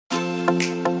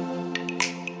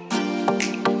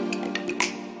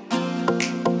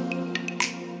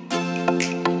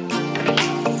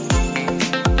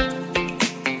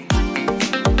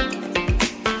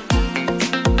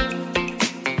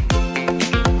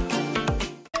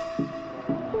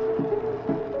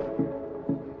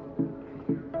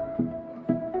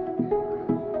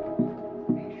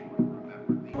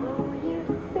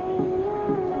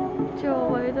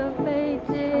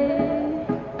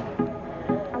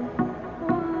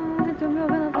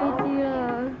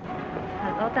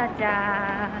大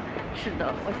家。是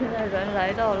的，我现在人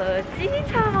来到了机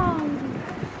场。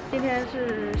今天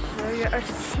是12月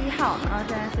27号，然后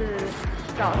现在是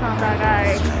早上大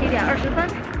概7点20分。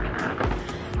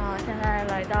现在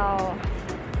来到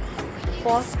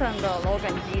Boston 的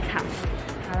Logan 机场，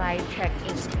来 check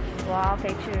in。我要飞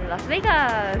去 Las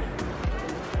Vegas，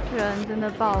 人真的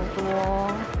爆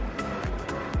多。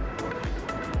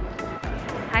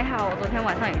还好我昨天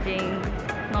晚上已经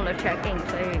弄了 check in，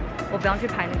 所以我不用去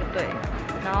排那个队。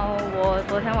然后我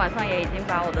昨天晚上也已经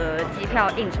把我的机票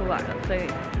印出来了，所以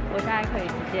我现在可以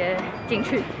直接进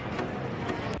去。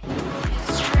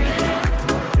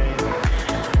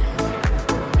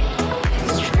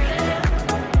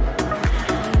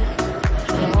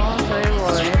所以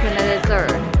我人现在在这儿，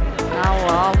然后我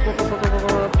要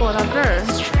过到这儿，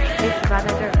可以出发在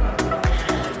这儿。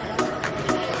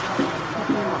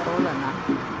这边好多人啊！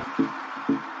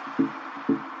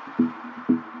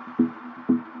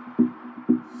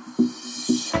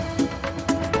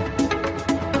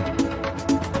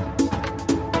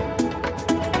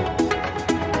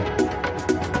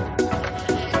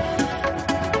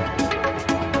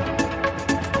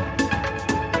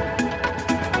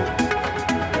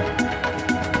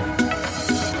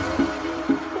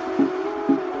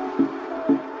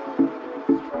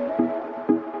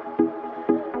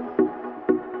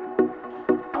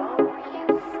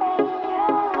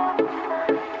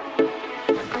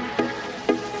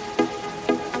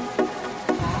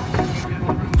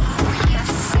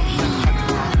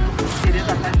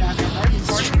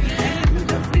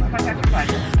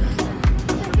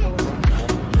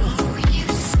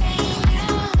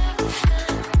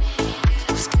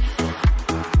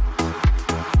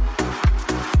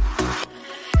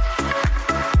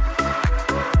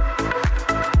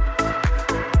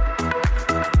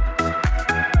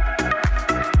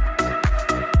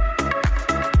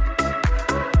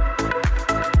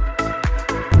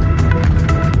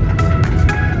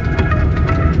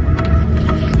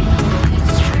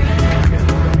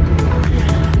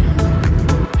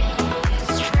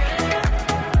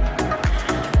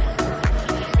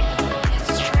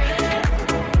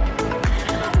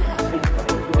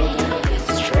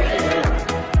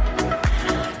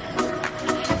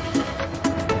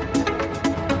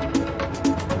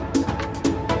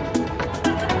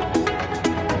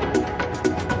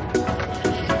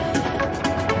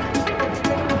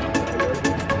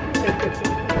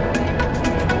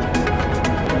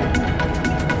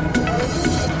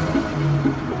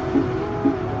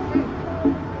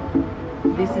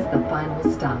 This is the final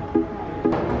stop.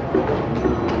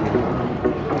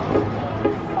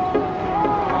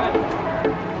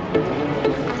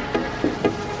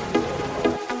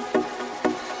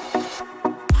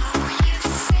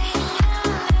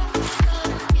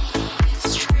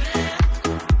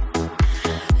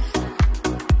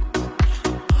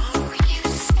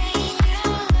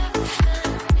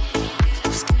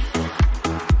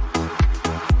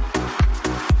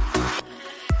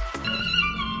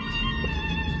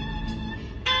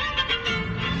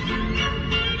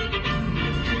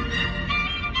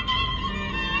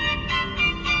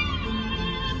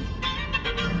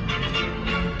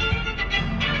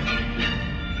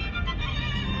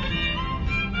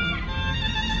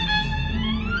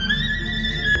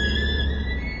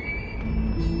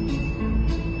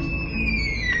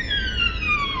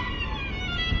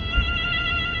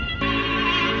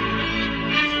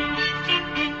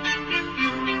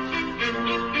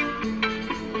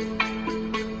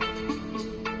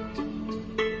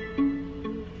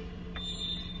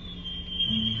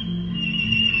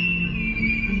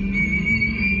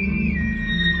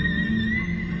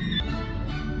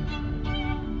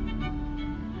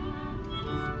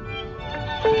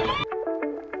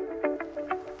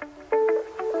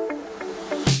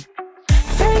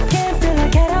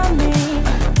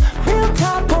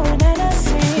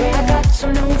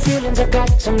 I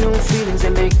got some new feelings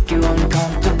that make you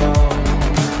uncomfortable.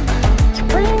 You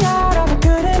bring out all the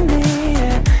good in me,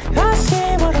 and I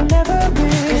see what I'll never be.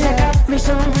 Cause I got me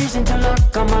some reason to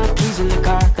look on my keys in the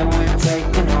car that we're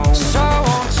taking home. So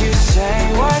won't you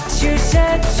say what you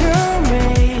said to me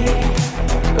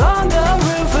on the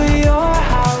roof of your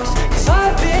house? Cause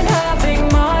I've been having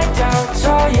my doubts,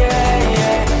 oh yeah,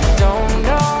 yeah. Don't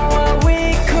know what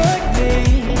we could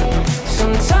be.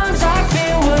 Sometimes I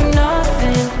feel we're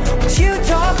nothing, but you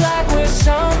talk like we're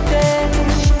something.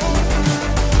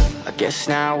 I guess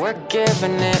now we're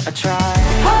giving it a try.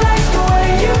 I like the way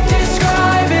you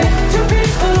describe it to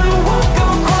people who won't go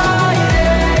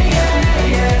quiet. Yeah,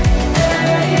 yeah,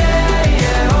 yeah, yeah,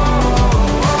 yeah,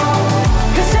 oh, oh.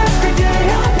 Cause every day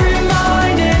I'm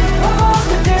reminded of all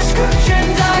the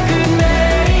descriptions I could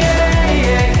make.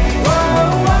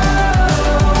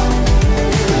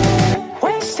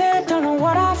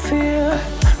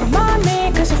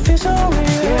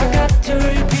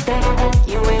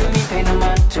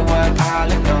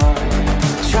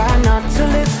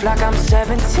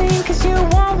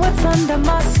 under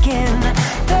my skin.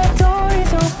 The door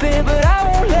is open, but I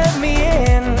won't let me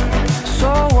in. So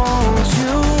won't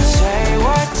you say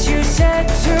what you said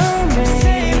to me?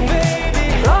 Say, baby,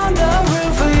 on the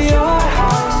roof of your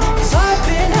house. 'Cause I've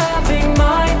been having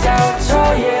my doubts,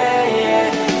 oh yeah, yeah.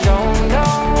 Don't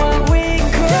know what we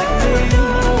could be.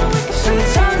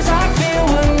 Sometimes I feel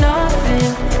we're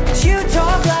nothing, but you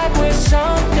talk like we're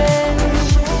something.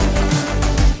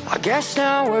 I guess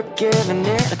now we're giving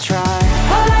it a try.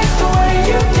 I like the way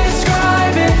you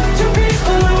describe it to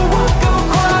people who won't go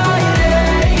quiet.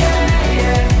 Yeah, yeah,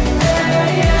 yeah,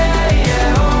 yeah,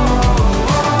 yeah,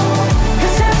 oh, oh.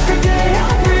 'Cause every day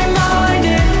I'm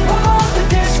reminded of all the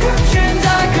descriptions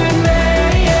I could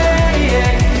make. Yeah,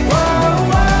 yeah, whoa,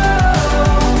 whoa.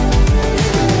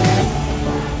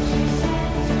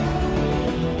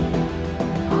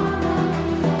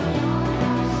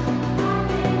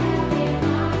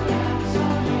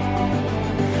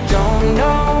 Don't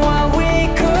know what we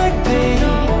could be.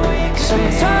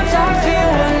 Sometimes I feel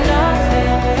we're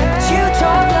nothing, but you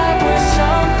talk like we're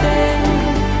something.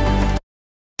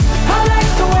 I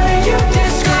like the way you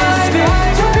describe it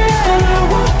to people who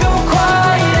won't go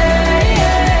quiet.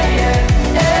 Yeah, yeah,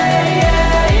 yeah,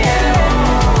 yeah, yeah,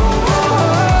 oh, oh.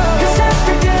 'Cause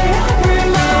every day I'm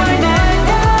reminded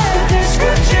of all the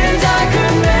descriptions I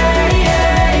could make.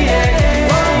 Yeah,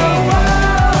 yeah, oh, oh.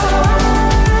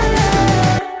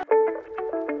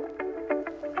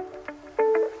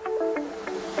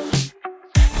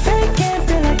 Fake it,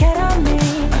 feel like it on me.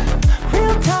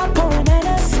 Real talk, pouring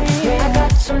Hennessy. Yeah, I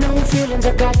got some new feelings,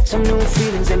 I got some new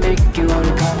feelings that make you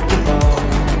uncomfortable.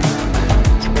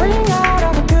 You bring out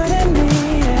all the good in me,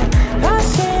 yeah. I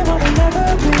see what I'll never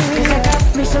be. 'Cause I got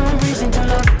me some reason to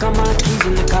look on my keys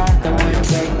in the car that we're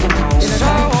taking home.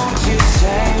 So won't you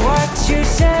say what you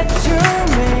said to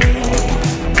me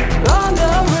on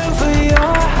the roof of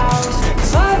your house?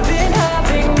 'Cause I've been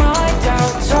having my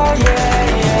doubts, oh yeah,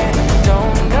 yeah.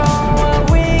 Don't know what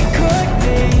we could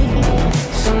be.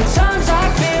 Sometimes I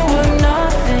feel we're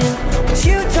nothing, but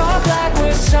you talk like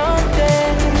we're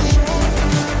something.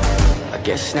 I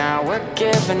guess now we're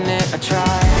giving it a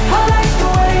try. I like the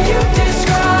way you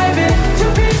describe it to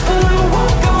people who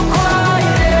won't go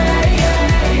quiet.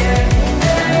 Yeah, yeah,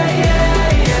 yeah,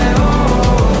 yeah, yeah,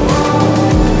 oh, oh.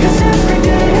 'Cause every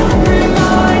day I'm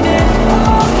reminded of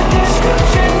all the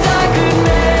descriptions I could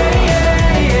make.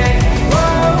 Yeah, yeah, whoa,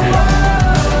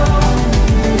 whoa.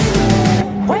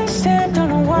 Wasted, don't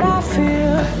know what I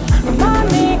feel. Remind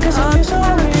me, 'cause I feel so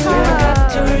real. I got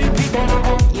to repeat that I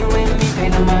want you and me, pay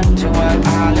no mind to what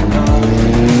I'll ignore.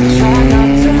 Try not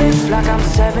to live like I'm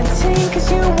 17, 'cause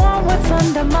you want what's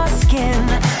under my skin.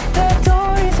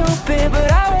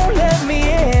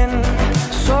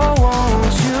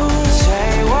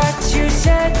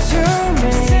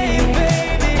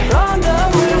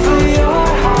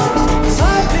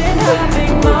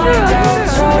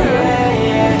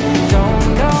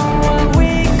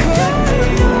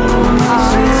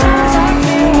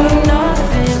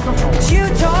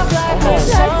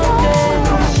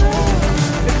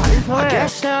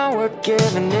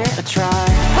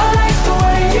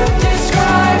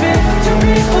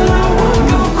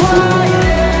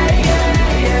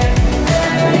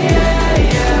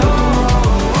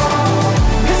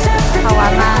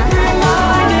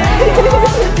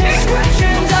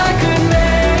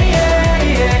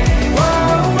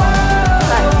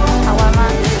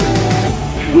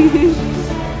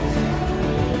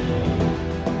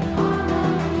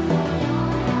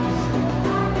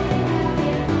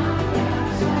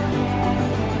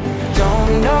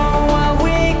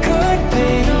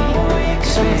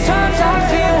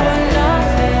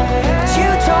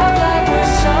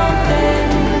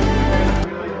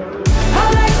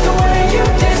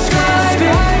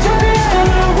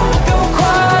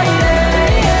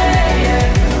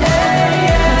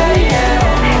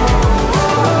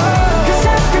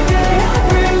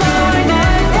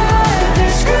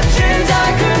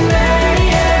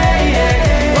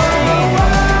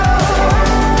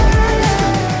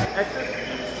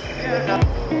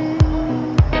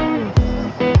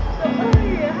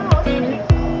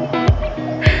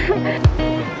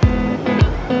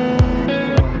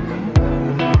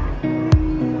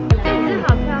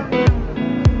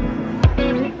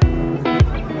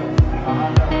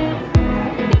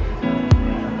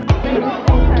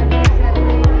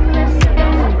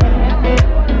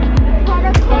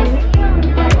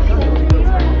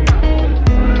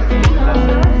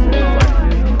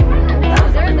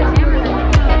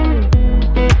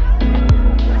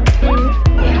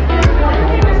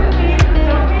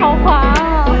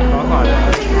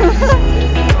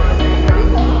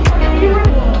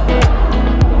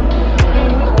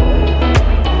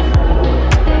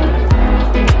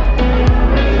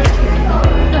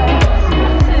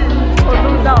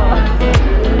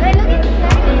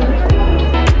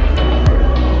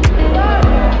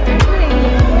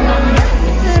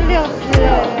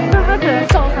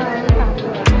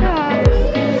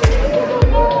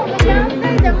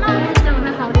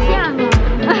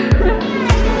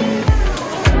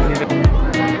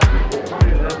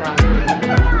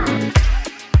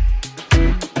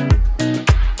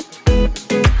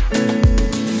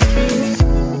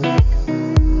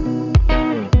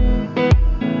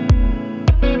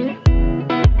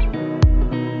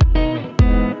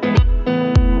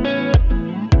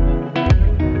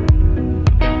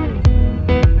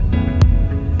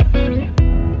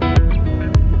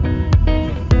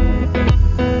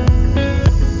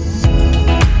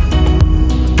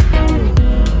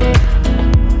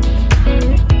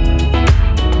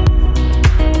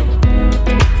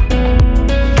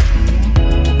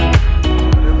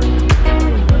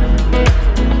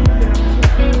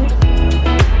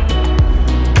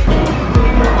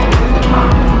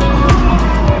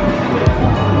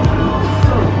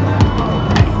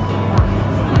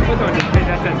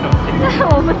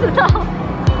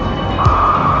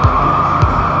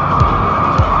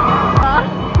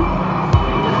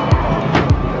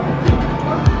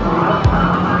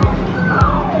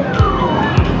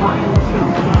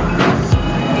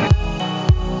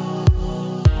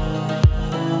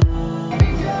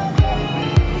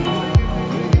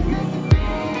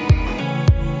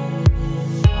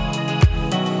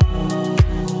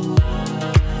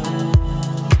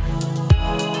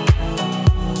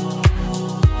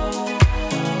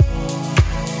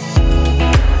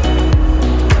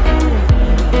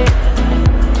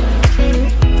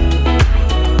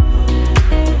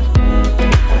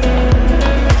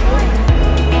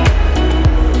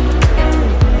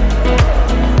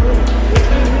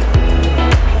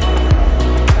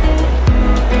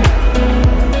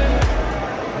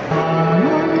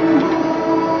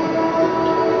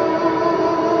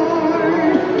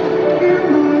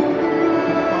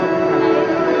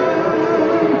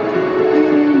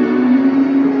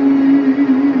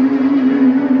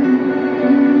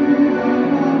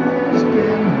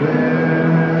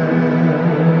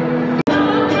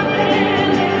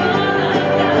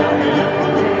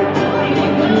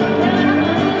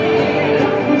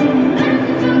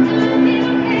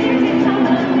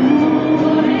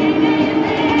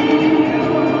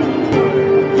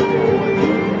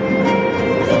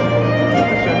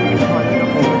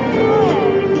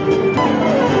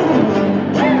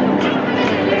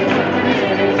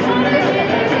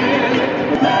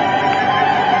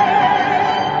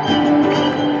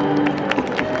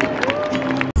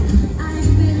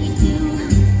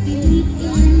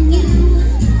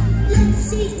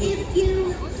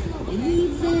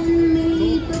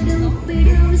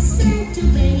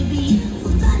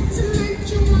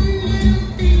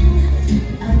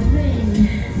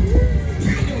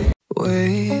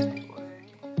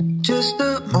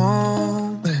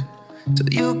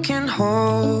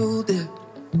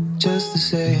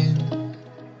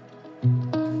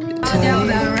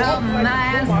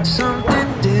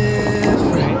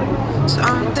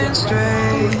 something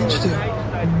strange to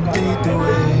lead the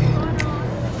way.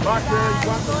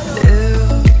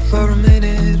 If for a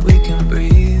minute we can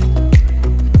breathe,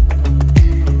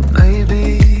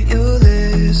 maybe you'll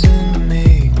listen to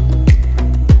me,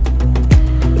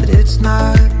 but it's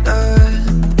not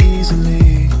done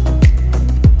easily.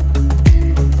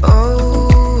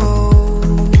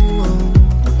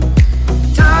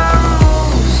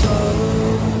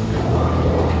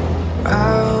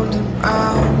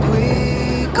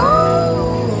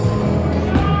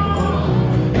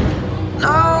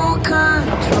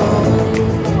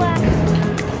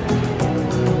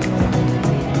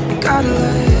 Gotta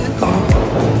let go.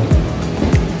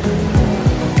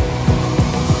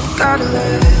 Gotta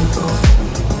let go.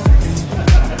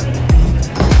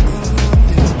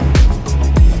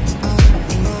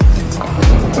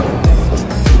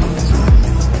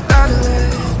 Gotta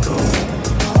let go.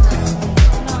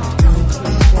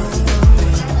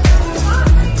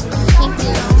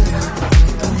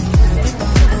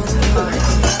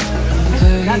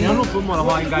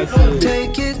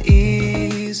 Take it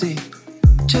easy.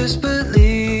 Just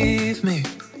believe me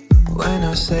when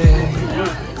I say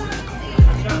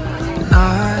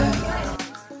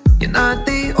you're not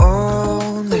the only